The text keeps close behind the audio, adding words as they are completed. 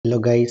Hello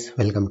guys,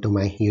 welcome to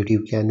my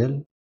YouTube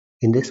channel.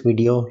 In this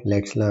video,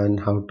 let's learn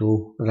how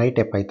to write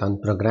a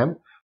Python program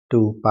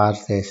to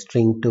parse a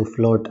string to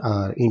float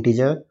or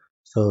integer.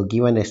 So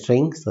given a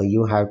string, so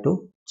you have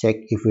to check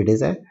if it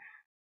is a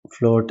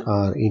float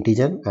or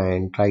integer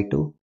and try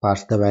to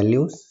parse the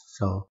values.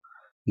 So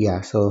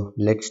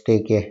let's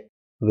take a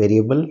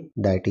variable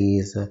that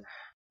is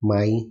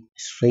my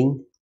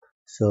string.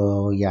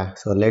 So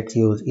let's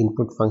use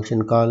input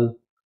function call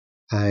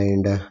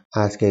and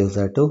ask a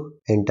user to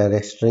enter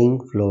a string,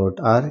 float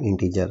or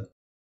integer.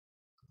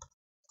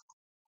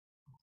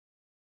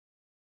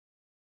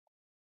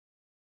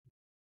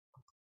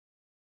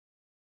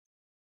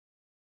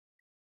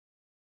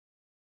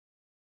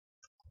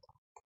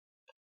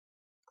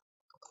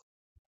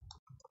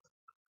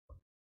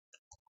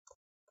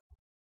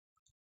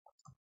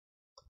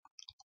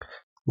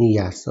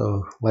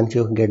 So once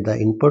you get the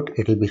input,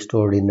 it will be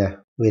stored in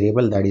the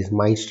variable that is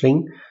my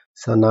string.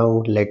 So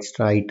now let's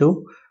try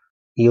to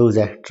use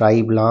a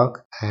try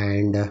block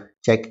and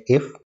check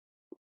if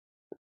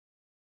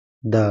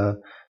the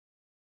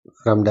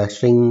from the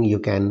string you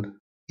can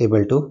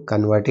able to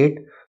convert it.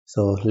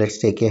 So let's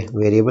take a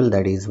variable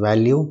that is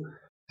value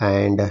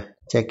and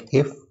check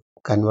if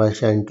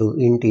conversion to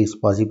int is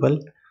possible.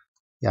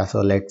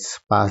 So let's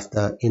pass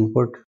the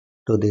input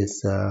to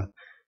this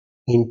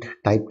int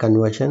type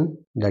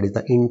conversion, that is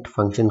the int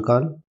function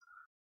call.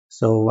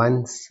 So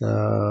once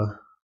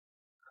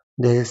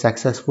this is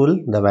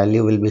successful, the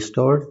value will be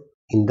stored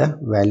in the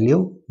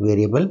value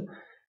variable.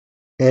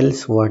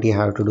 Else what you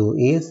have to do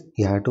is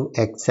you have to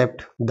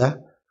accept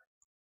the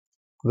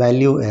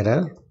value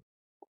error.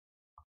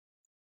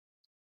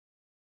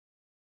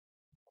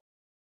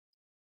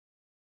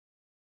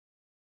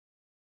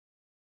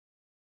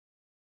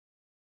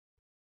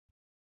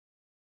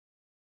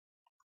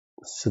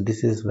 So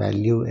this is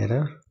value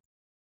error.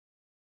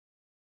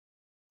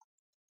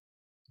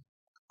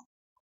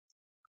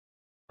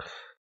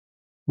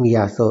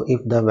 So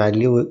if the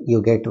value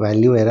you get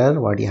value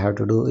error, what you have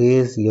to do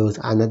is use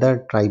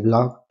another try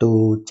block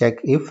to check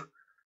if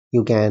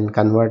you can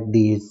convert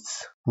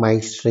this my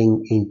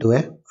string into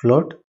a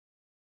float.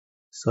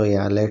 So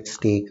let's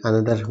take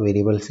another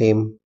variable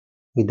same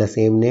with the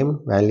same name,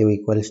 value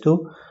equals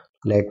to,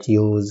 let's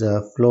use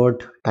a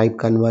float type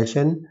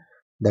conversion,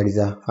 that is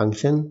a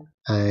function,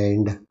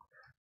 and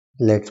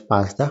let's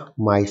pass the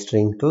my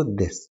string to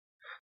this.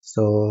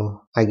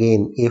 So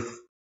again, if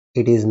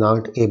it is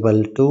not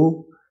able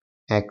to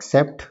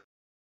accept,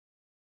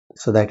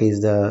 so that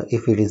is the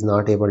if it is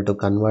not able to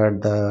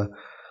convert the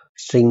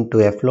string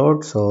to a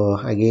float, so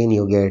again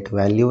you get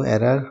value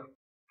error.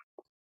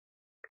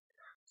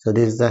 So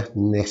this is the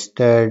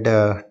nested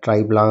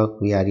try block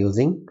we are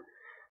using,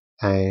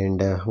 and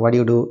what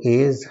you do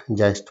is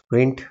just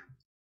print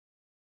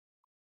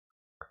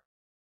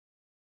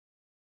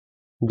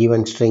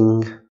given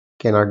string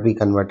cannot be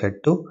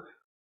converted to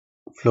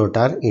float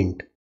or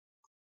int,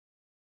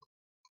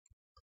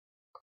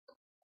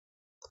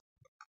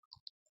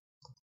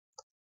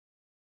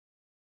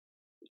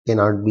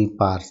 cannot be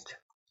parsed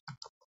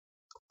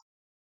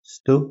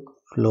to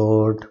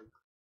float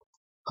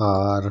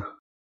or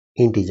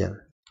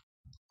integer.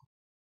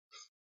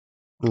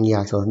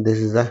 So this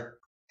is the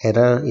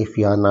error if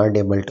you are not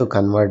able to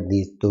convert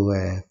these to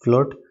a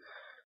float.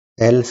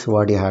 Else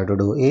what you have to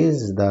do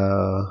is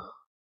the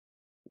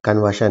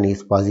conversion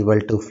is possible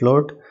to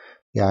float.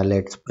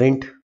 Let's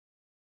print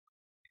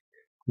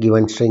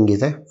given string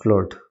is a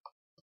float,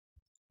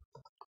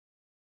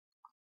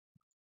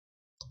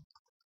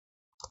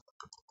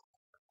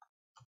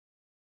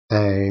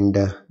 and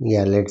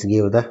let's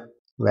give the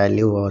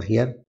value over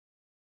here.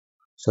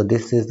 So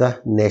this is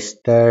the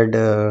nested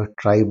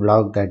try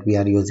block that we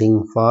are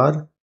using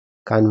for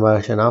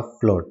conversion of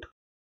float.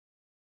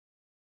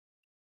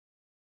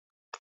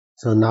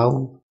 So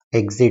now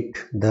exit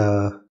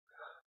the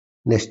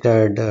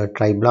nested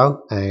try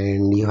block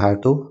and you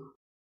have to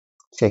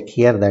check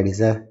here, that is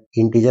a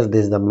integer,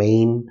 this is the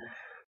main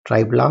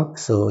try block.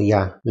 So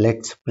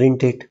let's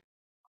print it,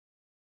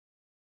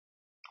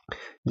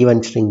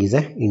 given string is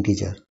a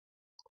integer,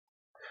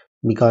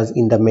 because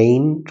in the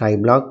main try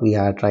block we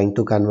are trying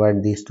to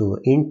convert this to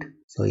int.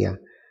 So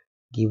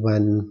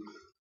given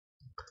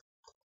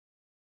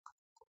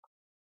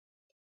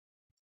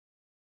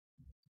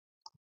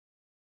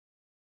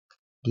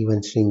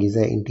given string is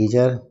a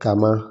integer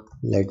comma,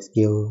 let's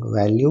give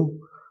value.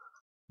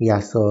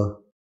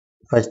 So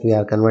first we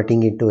are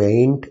converting it to a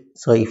int.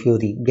 So if you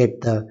get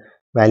the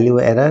value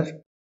error,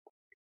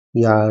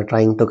 you are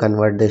trying to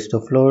convert this to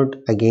float.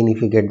 Again,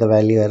 if you get the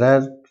value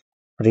error,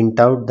 print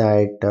out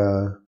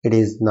that it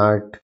is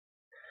not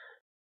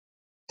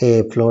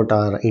a float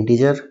or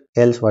integer.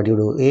 Else what you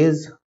do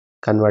is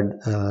convert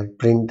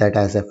print that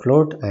as a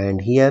float, and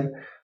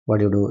here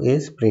what you do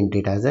is print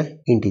it as a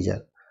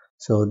integer.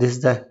 So this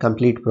is the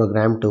complete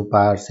program to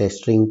parse a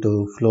string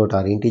to float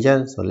or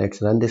integer. So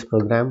let's run this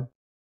program.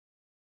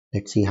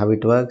 Let's see how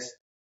it works.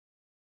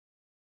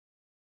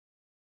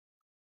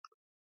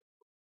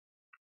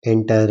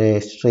 Enter a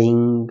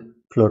string,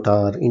 float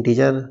or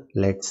integer.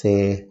 Let's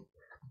say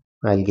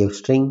I'll give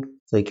string.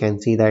 So you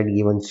can see that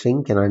given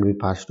string cannot be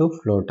passed to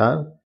float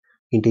or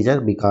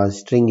integer because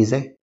string is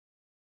a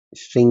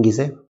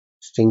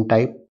string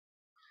type.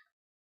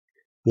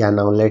 Yeah,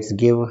 now let's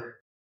give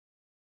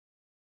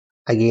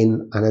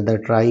again another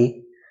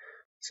try.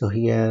 So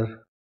here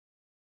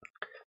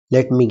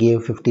let me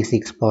give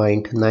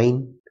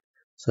 56.9.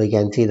 So you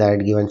can see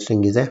that given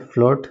string is a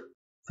float.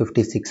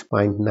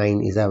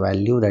 56.9 is a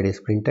value that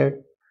is printed.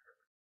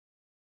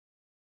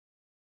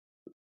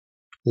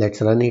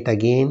 Let's run it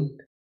again.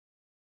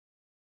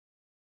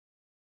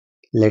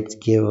 Let's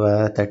give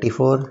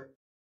 34.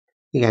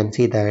 You can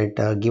see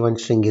that given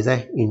string is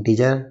a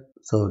integer,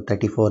 so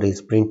 34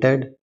 is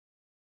printed.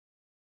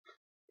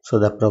 So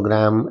the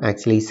program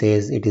actually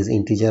says it is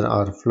integer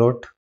or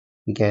float.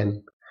 We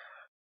can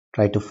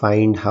try to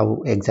find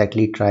how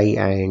exactly try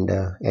and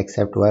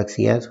accept works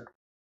here.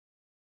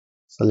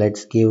 So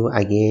let's give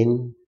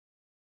again.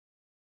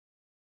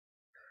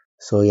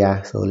 So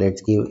yeah, so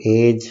let's give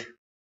age.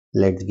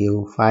 Let's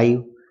give 5.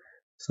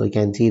 So you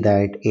can see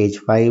that age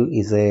 5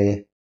 is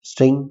a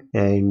string,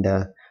 and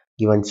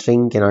given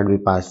string cannot be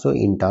passed to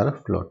int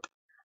or float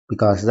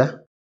because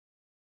the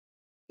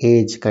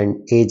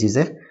age is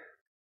a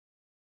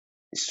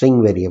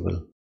string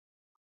variable.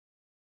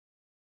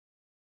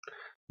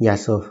 Yeah,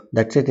 so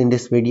that's it in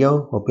this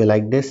video. Hope you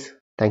like this.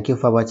 Thank you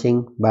for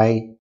watching.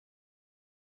 Bye.